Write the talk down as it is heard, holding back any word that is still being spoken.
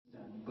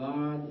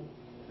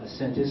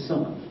sent his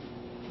Son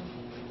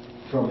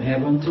from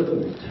heaven to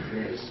earth,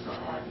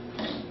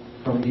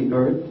 from the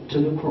earth to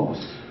the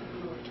cross,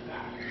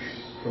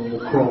 from the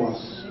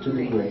cross to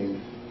the grave,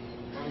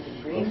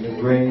 from the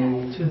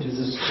grave to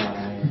the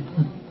sky.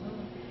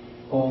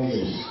 All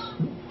this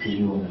for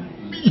you and I.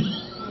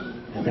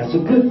 And that's a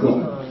good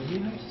God.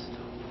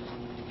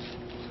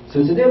 So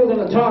today we're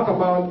going to talk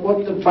about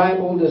what the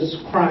Bible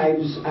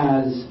describes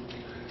as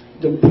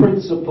the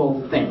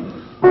principal thing.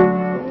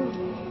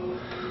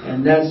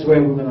 And that's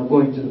where we're going to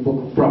go into the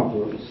book of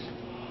Proverbs.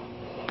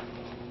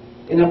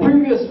 In a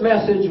previous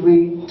message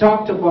we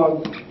talked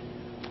about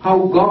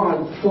how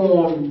God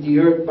formed the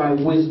earth by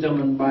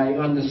wisdom, and by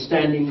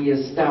understanding He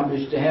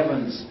established the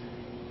heavens.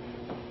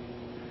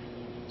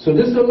 So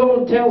this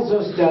alone tells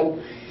us that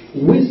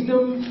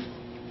wisdom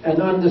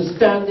and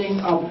understanding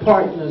are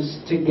partners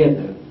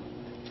together.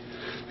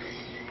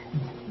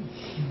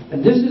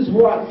 And this is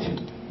what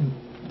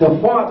the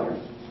Father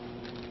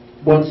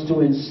wants to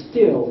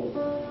instill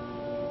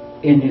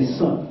in His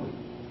Son.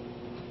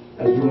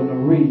 As we're going to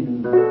read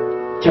in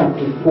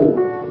chapter 4,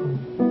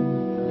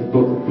 the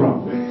book of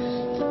Proverbs.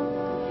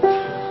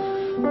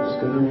 I'm just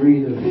going to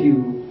read a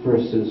few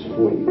verses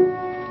for you.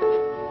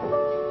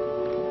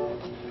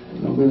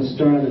 I'm going to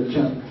start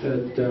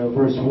at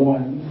verse 1,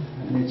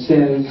 and it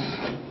says,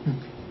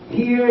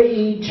 "Hear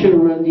ye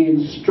children the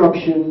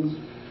instructions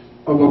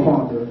of a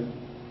father,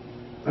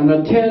 and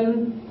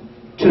attend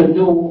to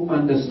know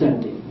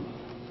understanding.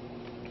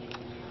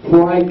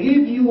 For I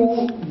give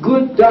you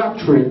good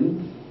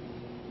doctrine,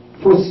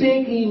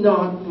 forsake ye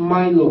not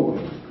my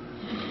Lord.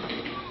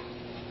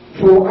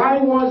 For I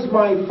was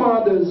my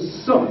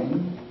father's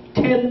son,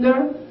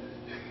 tender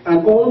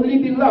and only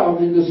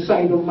beloved in the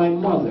sight of my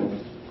mother.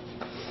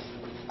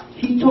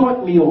 He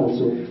taught me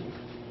also.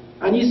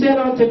 And he said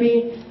unto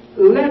me,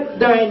 Let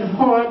thine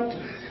heart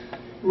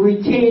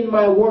retain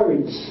my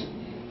words.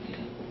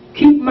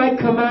 Keep my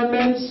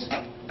commandments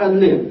and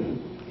live.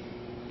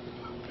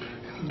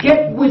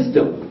 Get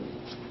wisdom.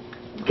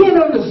 Get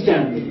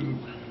understanding.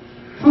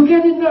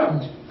 Forget it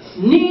not.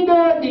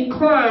 Neither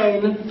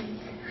decline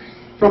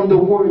from the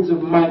words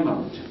of my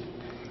mouth.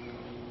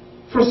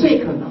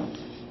 Forsake her not.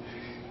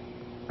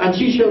 And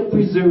she shall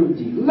preserve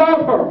thee.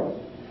 Love her,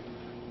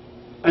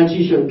 and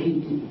she shall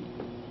keep thee."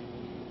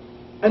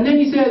 And then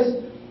he says,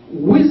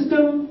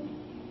 wisdom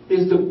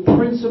is the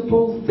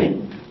principal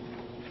thing.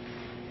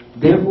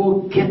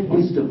 Therefore, get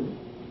wisdom.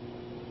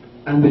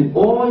 And with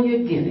all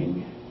you're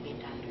getting,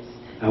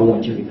 I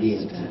want you to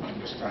get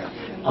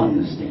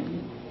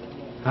understanding.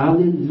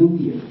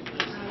 Hallelujah.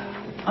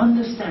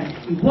 Understand.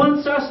 He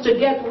wants us to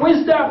get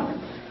wisdom.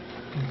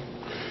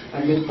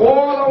 And with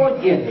all our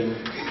getting,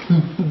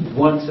 He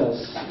wants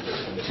us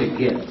to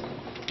get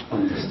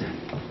understanding.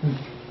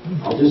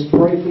 I'll just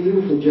pray for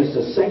you for just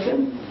a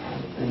second,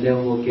 and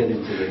then we'll get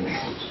into the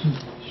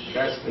message.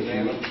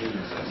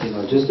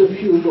 Just a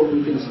few, but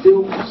we can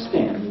still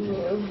stand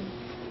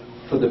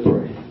for the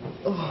prayer.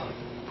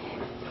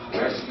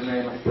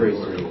 Praise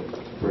the Lord.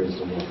 Praise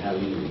the Lord.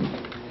 Hallelujah.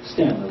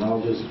 Stand, and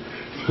I'll just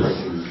pray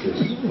for you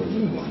just for a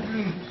little while.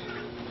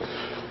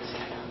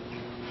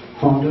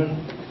 Father,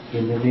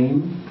 in the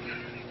name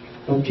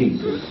of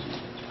Jesus,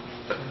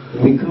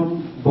 we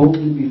come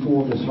boldly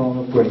before the throne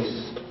of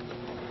grace,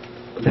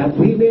 that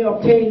we may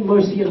obtain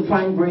mercy and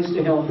find grace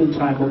to help in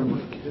time of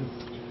need.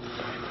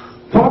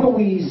 Father,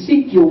 we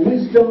seek your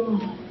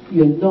wisdom,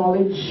 your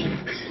knowledge,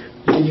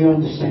 and your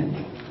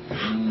understanding.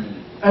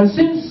 And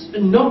since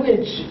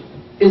knowledge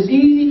is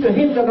easy to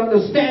him that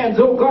understands,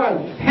 oh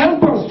God,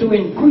 help us to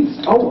increase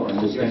our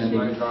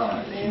understanding.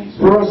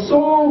 For a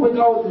soul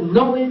without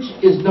knowledge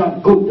is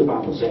not good, the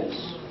Bible says.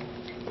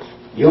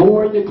 Your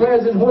word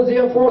declares in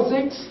Hosea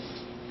 4:6,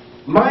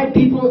 my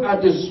people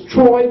are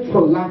destroyed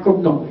for lack of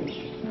knowledge.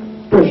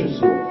 Precious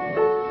Lord,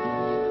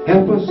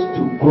 help us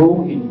to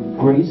grow in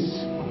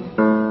grace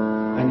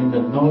and in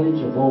the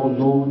knowledge of our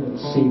Lord and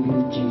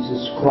Savior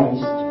Jesus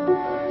Christ,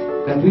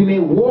 that we may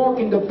walk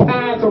in the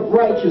path of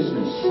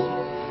righteousness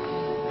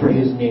for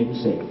His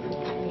name's sake.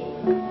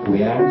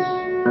 We ask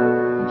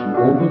that you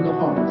open the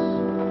hearts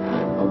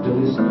of the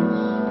listeners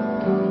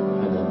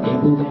and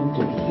enable them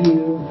to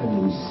hear and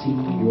receive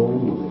your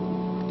word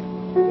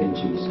in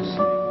Jesus'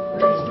 name.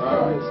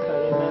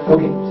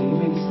 Okay, so you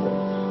may start.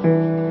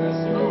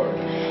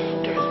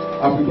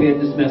 I prepared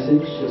this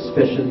message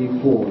especially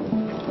for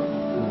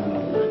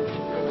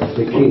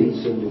the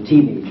kids and the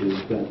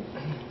teenagers, but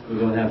we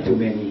don't have too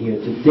many here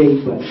today.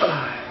 But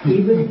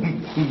even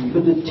for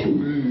the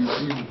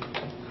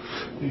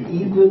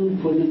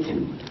two,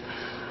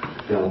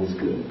 God is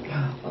good.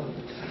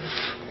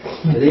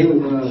 Today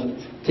we're going to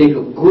take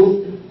a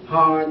good,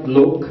 hard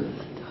look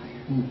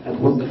at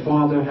what the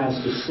Father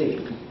has to say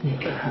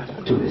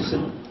to His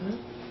Son.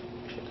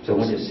 So I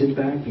want you to sit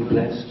back, be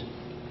blessed.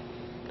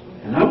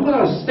 And I'm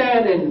going to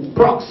stand in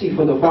proxy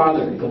for the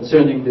Father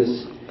concerning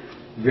this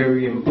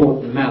very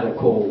important matter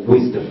called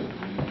wisdom.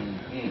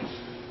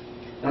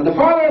 Now the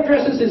Father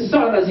addresses His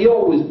Son as He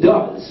always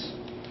does.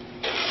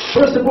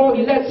 First of all,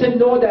 He lets Him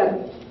know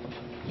that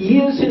He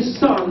is His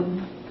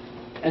Son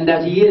and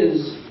that He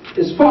is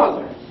is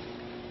father.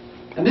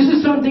 And this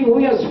is something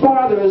we as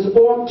fathers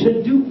ought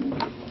to do.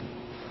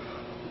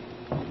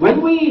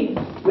 When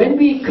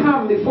we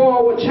come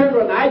before our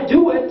children, I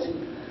do it.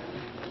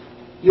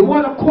 You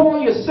want to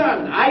call your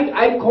son.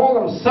 I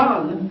call him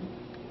son.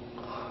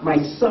 My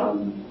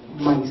son,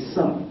 my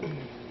son.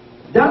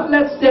 That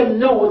lets them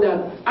know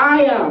that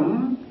I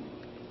am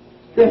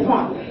their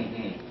father.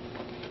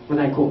 When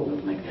I call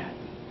them like that.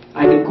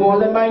 I can call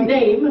them by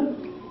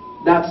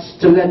name. That's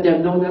to let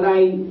them know that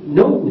I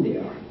know who they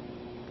are.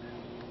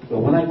 But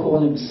when I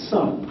call him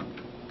son,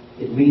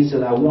 it means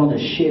that I want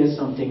to share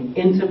something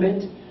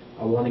intimate.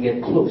 I want to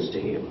get close to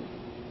him.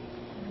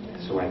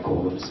 So I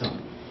call him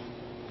son.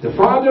 The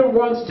father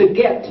wants to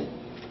get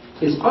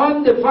his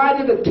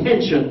undivided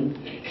attention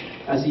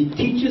as he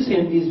teaches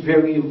him these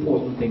very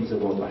important things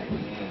about life.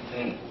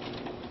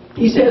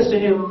 He says to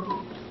him,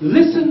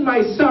 listen,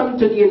 my son,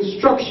 to the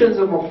instructions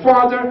of a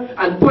father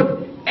and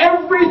put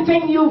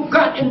everything you've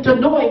got into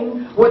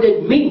knowing what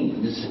it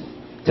means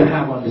to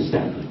have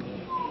understanding.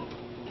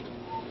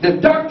 The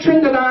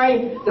doctrine that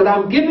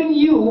I'm giving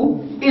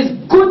you is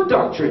good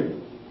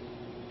doctrine.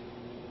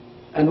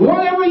 And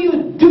whatever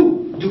you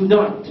do, do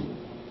not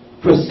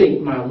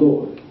forsake my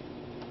Lord.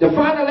 The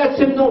father lets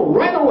him know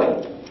right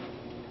away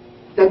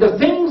that the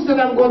things that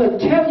I'm going to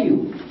tell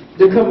you,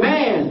 the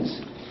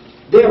commands,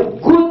 they're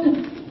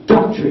good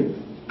doctrine.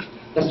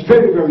 That's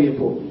very, very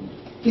important.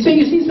 He said,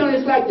 you see, son,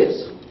 it's like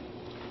this.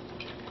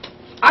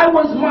 I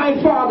was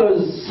my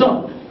father's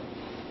son,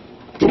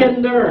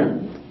 tender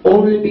and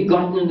only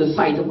begotten in the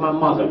sight of my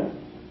mother.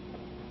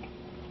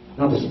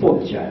 Not a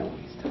spoiled child,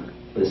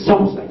 but it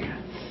sounds like that.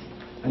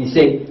 And he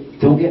said,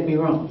 don't get me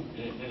wrong.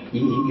 He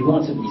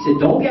wants him. He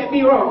said, don't get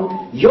me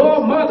wrong.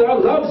 Your mother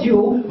loves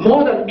you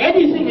more than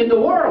anything in the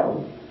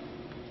world.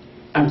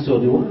 And so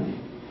do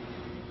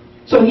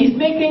I. So he's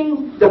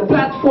making the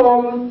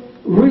platform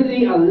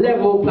really a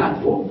level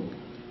platform.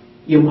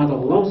 Your mother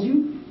loves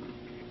you,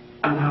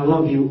 and I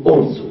love you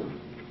also.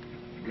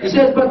 He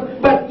says,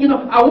 but you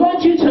know, I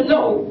want you to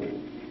know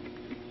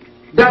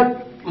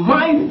that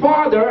my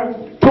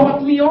father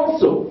taught me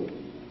also.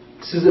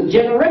 This is a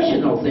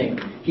generational thing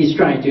he's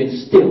trying to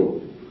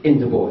instill in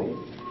the boy.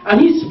 And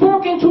he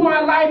spoke into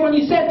my life and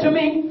he said to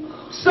me,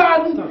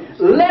 son,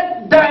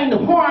 let thine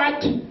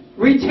heart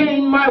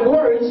retain my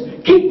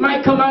words, keep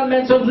my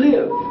commandments and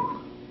live.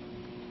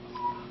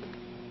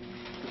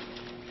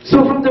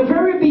 So from the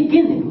very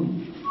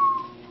beginning,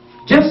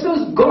 just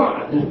as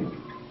God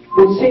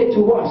would say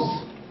to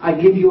us, I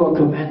give you a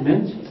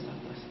commandment,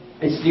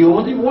 it's the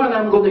only one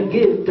I'm going to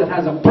give that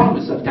has a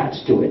promise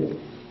attached to it.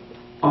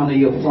 Honor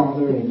your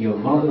father and your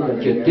mother,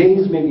 that your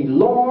days may be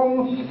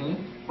long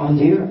on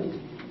the earth.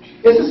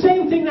 It's the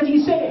same thing that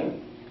he's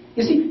saying.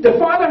 You see, the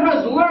father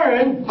has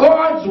learned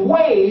God's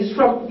ways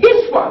from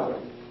his father.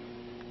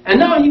 And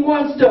now he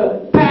wants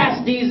to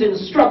pass these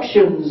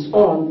instructions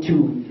on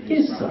to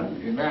his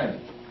son. Amen.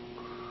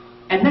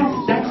 And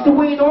that's the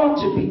way it ought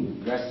to be.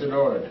 Bless the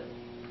Lord.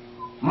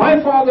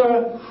 My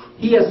father,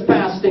 he has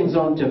passed things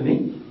on to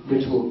me,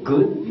 which were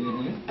good.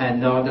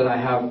 And now that I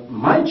have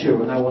my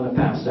children, I want to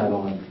pass that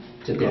on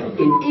to them.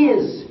 It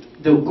is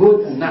the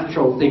good and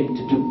natural thing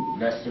to do.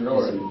 Bless the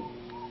Lord.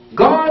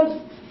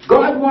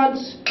 God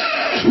wants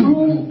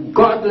true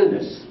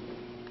godliness,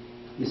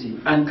 you see,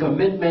 and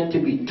commitment to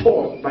be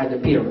taught by the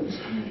parents.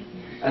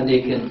 And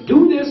they can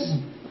do this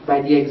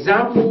by the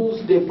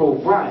examples they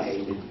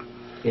provide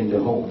in the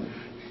home.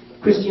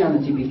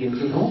 Christianity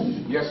begins at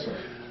home. Yes,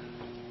 sir.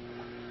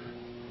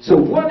 So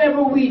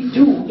whatever we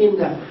do in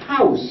the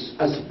house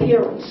as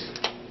parents,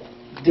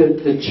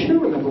 the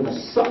children are going to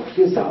suck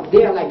this out.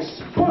 They are like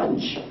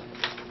sponge.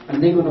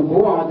 And they're going to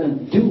go out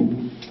and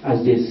do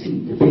as they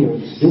see the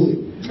parents do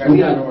it.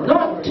 We are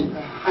not,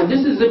 and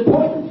this is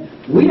important,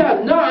 we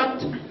are not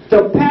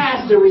to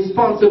pass the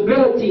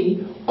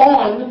responsibility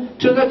on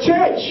to the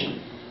church.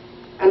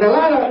 And a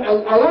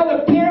lot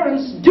of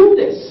parents do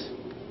this.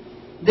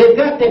 They've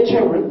got their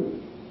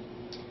children,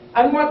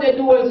 and what they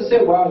do is they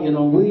say, well, we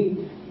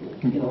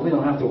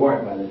don't have to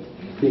worry about it,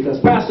 because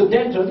Pastor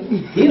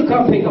Denton, he'll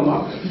come pick them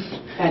up,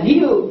 and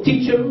he'll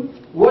teach them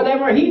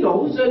whatever he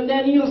knows, and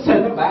then he'll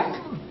send them back.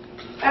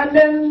 And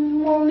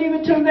then we'll leave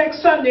it till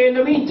next Sunday. In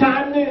the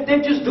meantime, they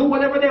just do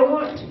whatever they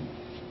want.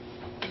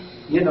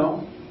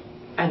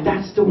 And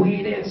that's the way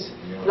it is.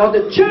 Now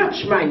the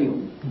church, mind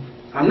you,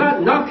 I'm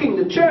not knocking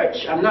the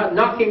church. I'm not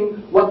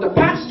knocking what the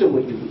pastor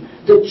would do.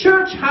 The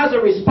church has a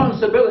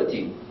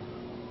responsibility.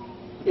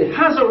 It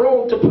has a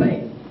role to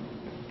play.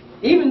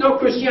 Even though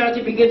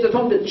Christianity begins at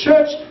home, the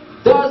church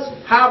does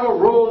have a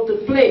role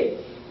to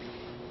play.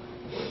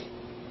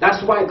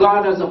 That's why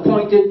God has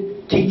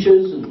appointed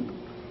teachers and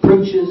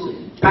preachers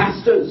and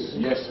pastors.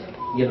 Yes, sir.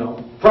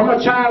 From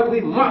a child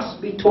we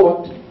must be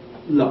taught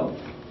love.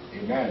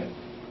 Amen.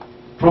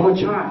 From a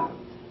child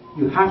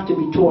you have to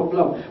be taught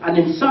love. And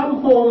in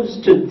some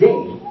homes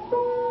today,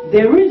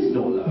 there is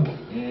no love.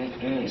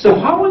 So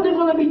how are they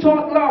going to be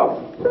taught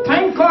love?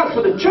 Thank God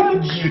for the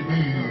church.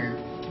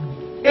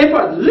 If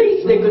at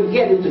least they could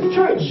get into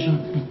church,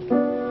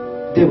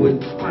 they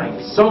would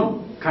find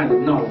some kind of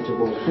knowledge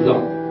about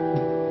love.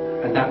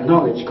 And that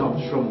knowledge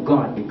comes from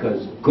God,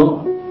 because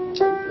God is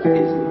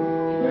love.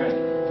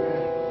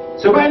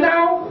 So by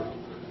now,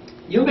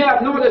 you may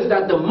have noticed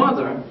that the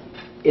mother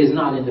is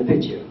not in the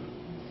picture.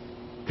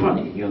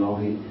 Funny, you know,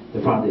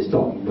 the father is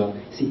talking. But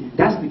see,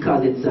 that's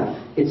because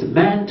it's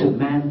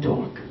man-to-man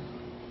talk.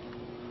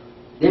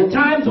 There are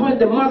times when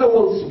the mother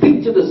will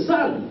speak to the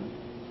son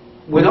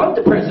without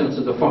the presence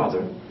of the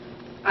father.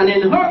 And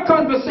in her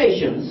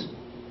conversations,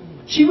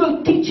 she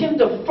will teach him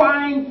the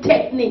fine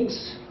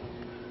techniques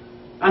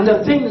and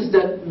the things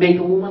that make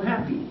a woman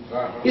happy.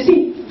 You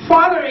see,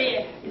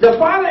 the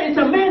father, it's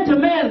a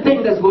man-to-man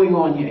thing that's going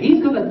on here.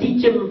 He's going to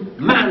teach him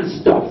man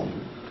stuff.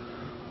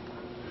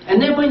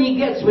 And then when he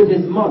gets with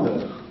his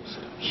mother,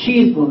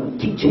 she's going to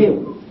teach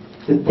him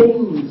the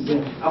things.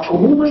 A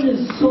woman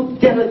is so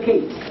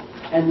delicate.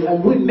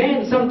 And we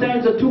men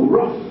sometimes are too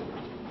rough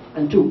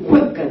and too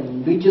quick,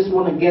 and we just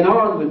want to get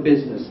on with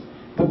business.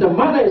 But the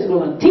mother is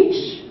going to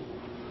teach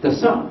the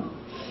son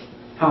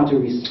how to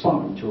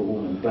respond to a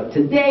woman. But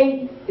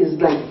today is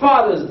like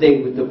Father's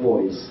Day with the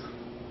boys.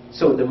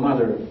 So the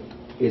mother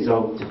is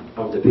out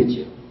of the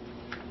picture.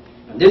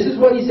 And this is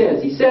what he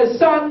says. He says,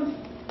 son,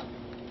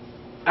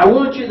 I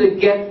want you to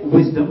get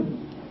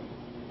wisdom,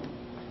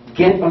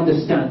 get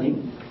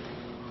understanding.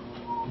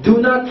 Do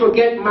not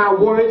forget my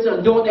words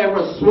and don't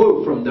ever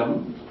swerve from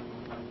them.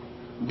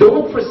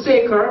 Don't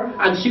forsake her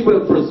and she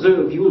will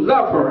preserve you.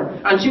 Love her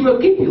and she will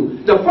keep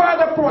you. The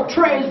father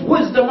portrays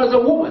wisdom as a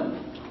woman.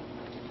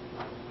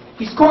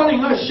 He's calling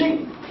her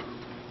she.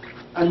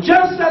 And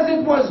just as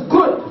it was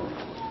good,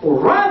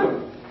 or rather,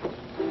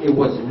 it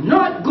was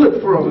not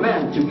good for a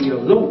man to be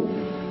alone,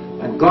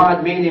 and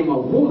God made him a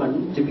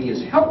woman to be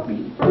his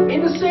helpmeet,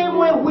 in the same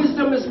way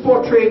wisdom is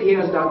portrayed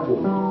here as that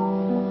woman.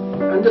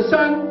 And the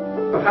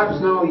son, perhaps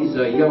now he's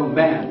a young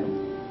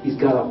man, he's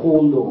got a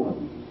hold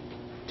on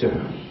to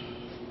her.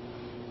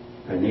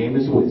 Her name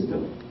is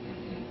wisdom.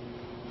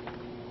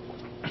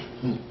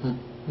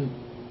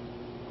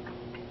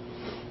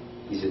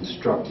 He's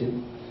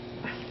instructed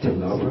to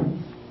love her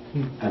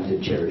and to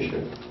cherish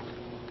her.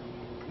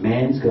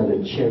 Man's got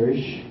to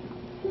cherish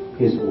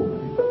his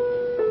woman.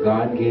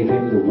 God gave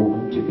him the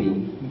woman to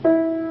be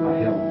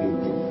a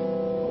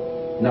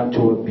helpmeet, not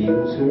to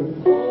abuse her,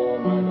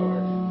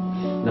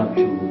 not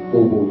to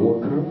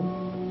overwork her,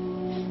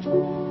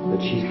 but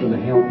she's going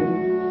to help him,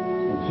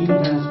 and he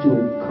has to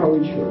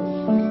encourage her.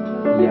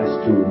 He has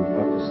to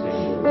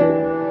understand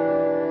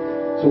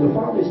her. So the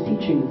father is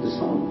teaching the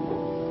son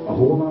a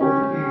whole lot of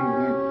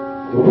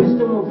things. The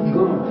wisdom of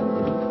God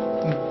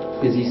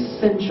is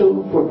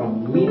essential for a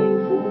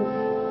meaningful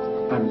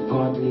and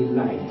godly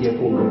life.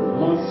 Therefore, we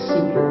must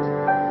seek it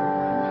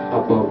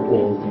above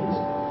all things.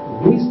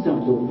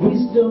 Wisdom, the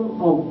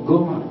wisdom of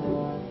God.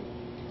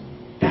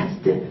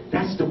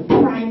 That's the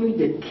primary,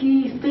 the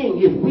key thing.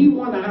 If we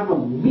want to have a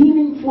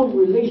meaningful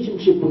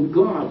relationship with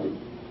God,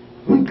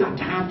 we've got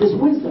to have this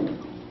wisdom.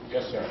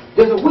 Yes, sir.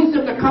 There's a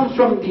wisdom that comes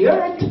from the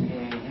earth.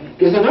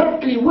 There's an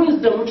earthly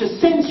wisdom which is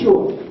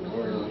sensual.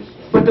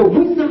 But the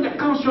wisdom that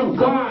comes from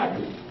God,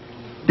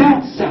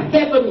 that's a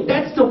heavenly,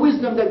 that's the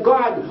wisdom that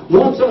God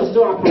wants us to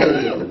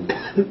operate in.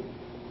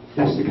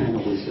 That's the kind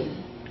of wisdom.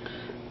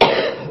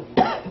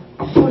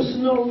 A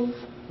personal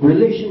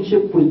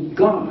relationship with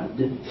God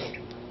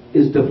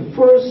is the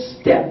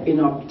first step in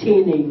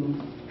obtaining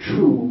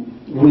true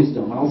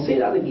wisdom. I'll say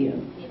that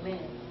again. Amen.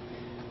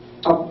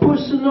 A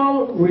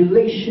personal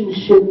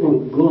relationship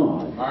with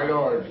God, my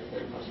Lord,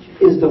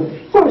 is the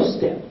first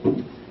step.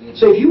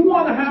 So if you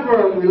want to have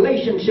a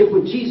relationship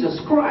with Jesus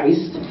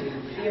Christ,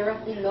 Fear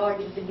of the Lord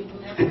is the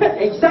beginning.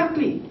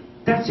 exactly,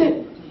 that's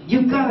it.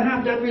 You've got to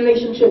have that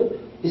relationship.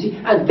 You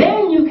see, and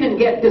then you can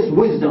get this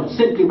wisdom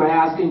simply by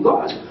asking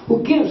God,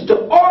 who gives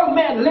to all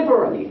men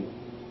liberally.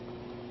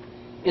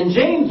 In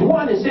James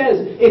 1 it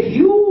says, if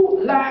you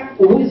lack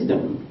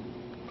wisdom,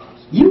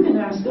 you can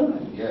ask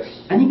God. yes,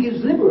 And He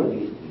gives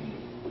liberally.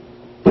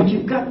 But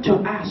you've got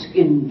to ask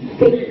in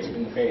faith,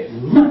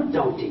 not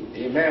doubting.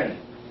 Amen.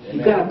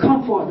 You've got to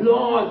come forward,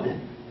 Lord,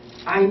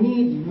 I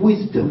need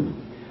wisdom.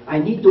 I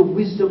need the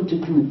wisdom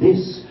to do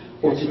this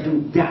or to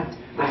do that.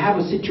 I have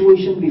a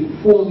situation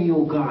before me,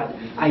 oh God.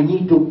 I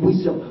need the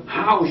wisdom.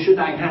 How should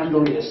I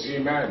handle this?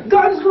 Amen.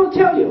 God is going to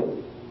tell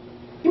you.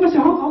 You must say,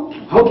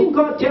 how can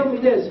God tell me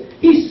this?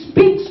 He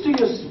speaks to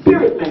your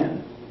spirit,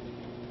 man.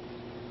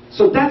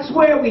 So that's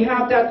where we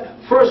have that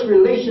first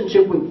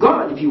relationship with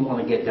God, if you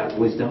want to get that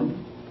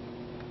wisdom.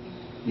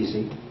 You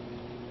see?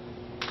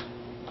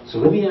 So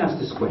let me ask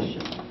this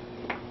question.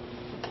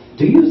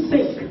 Do you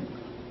think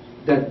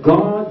that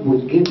God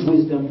would give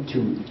wisdom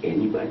to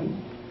anybody?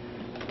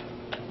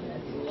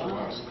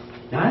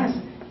 That's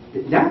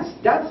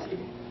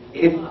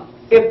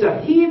if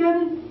the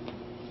heathen,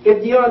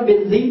 if the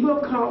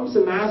unbeliever comes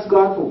and asks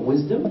God for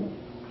wisdom,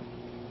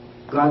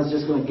 God is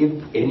just going to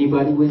give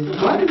anybody wisdom.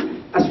 God is,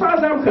 as far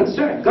as I'm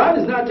concerned, God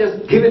is not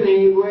just giving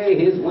away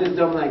His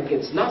wisdom like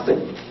it's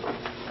nothing.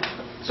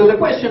 So the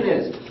question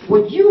is,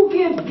 would you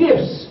give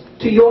gifts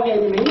to your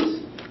enemies?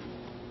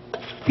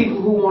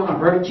 People who want to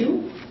hurt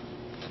you?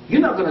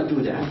 You're not going to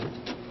do that.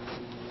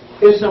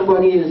 If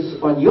somebody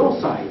is on your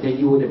side, then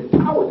you would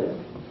empower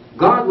them.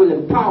 God will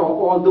empower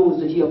all those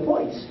that He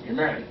appoints.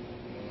 Amen.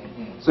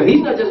 So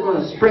He's not just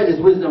going to spread His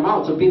wisdom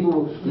out so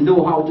people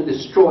know how to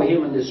destroy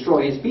Him and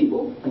destroy His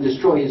people and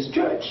destroy His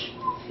church.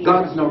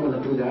 God's not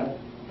going to do that.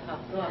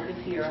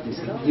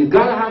 You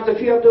got to have the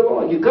fear of the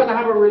Lord. You got to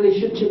have a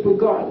relationship with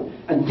God.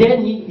 And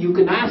then you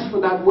can ask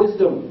for that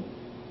wisdom.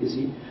 You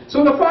see?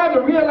 So the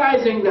father,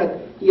 realizing that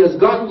he has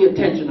gotten the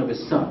attention of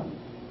his son,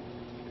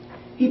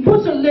 he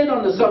puts a lid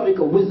on the subject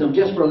of wisdom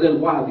just for a little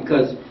while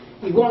because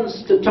he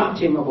wants to talk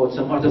to him about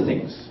some other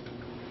things.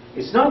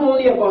 It's not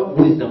only about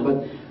wisdom,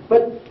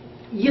 but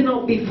you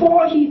know,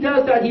 before he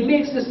does that, he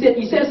makes the statement.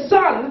 He says,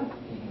 son,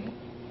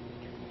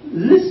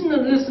 listen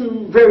and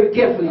listen very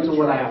carefully to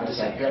what I have to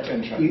say. Pay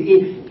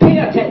attention. Pay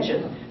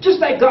attention. Just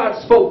like God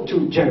spoke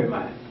to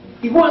Jeremiah.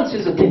 He wants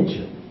his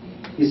attention.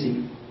 You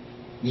see,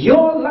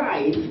 your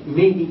life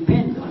may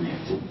depend on it.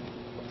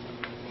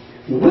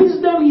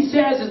 Wisdom, he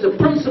says, is the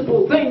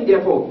principal thing.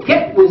 Therefore,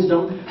 get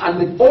wisdom, and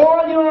with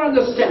all your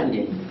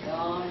understanding,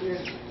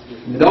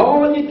 with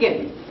all you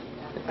get,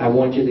 I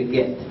want you to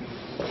get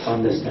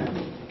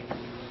understanding.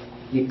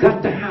 You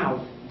got to have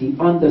the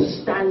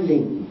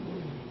understanding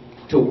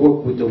to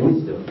work with the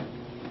wisdom.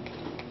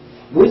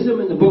 Wisdom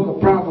in the book of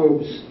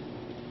Proverbs,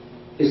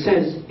 it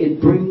says it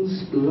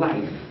brings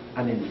life,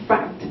 and in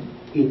fact,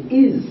 it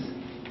is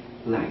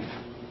life.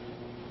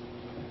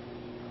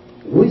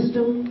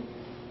 Wisdom,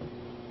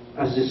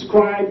 as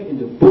described in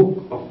the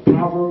book of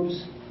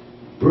Proverbs,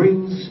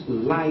 brings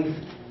life,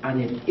 and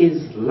it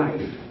is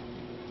life.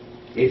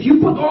 If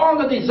you put all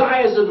the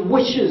desires and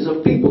wishes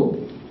of people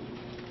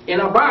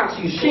in a box,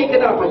 you shake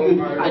it up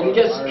and you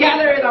just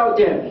scatter it out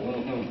there,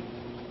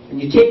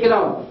 and you take it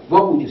out,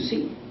 what would you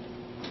see?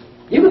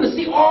 You're going to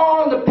see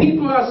all the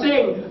people are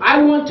saying,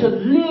 I want to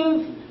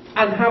live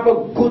and have a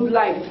good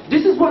life.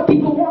 This is what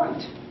people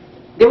want.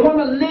 They want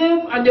to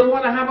live and they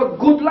want to have a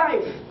good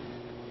life.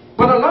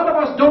 But a lot of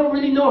us don't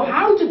really know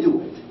how to do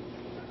it.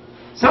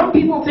 Some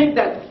people think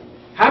that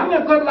having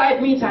a good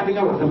life means having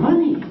a lot of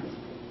money.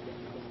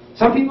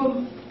 Some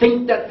people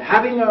think that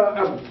having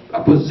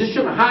a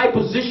position, a high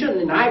position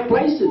in high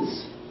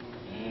places.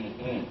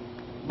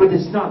 But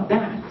it's not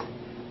that.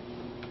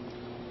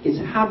 It's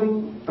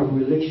having a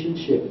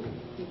relationship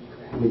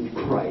with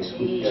Christ,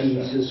 with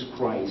Jesus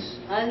Christ,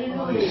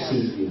 the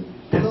Savior.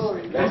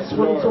 That's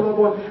what it's all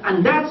about.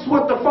 And that's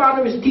what the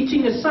Father is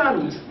teaching His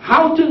Son.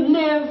 How to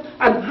live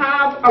and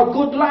have a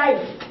good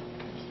life.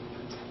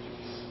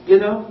 You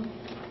know?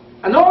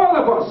 And all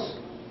of us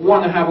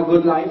want to have a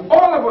good life.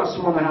 All of us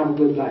want to have a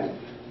good life.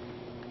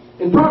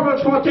 In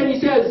Proverbs 4:10 he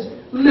says,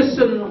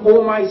 listen,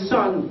 O my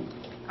son,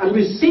 and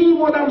receive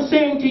what I'm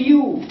saying to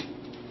you,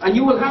 and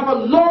you will have a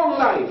long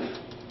life.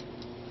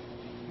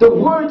 The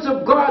words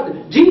of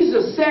God,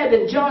 Jesus said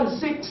in John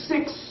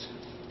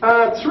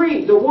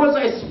 6:3, the words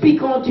I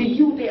speak unto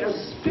you, they are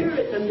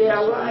spirit and they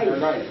are life.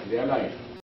 They are life.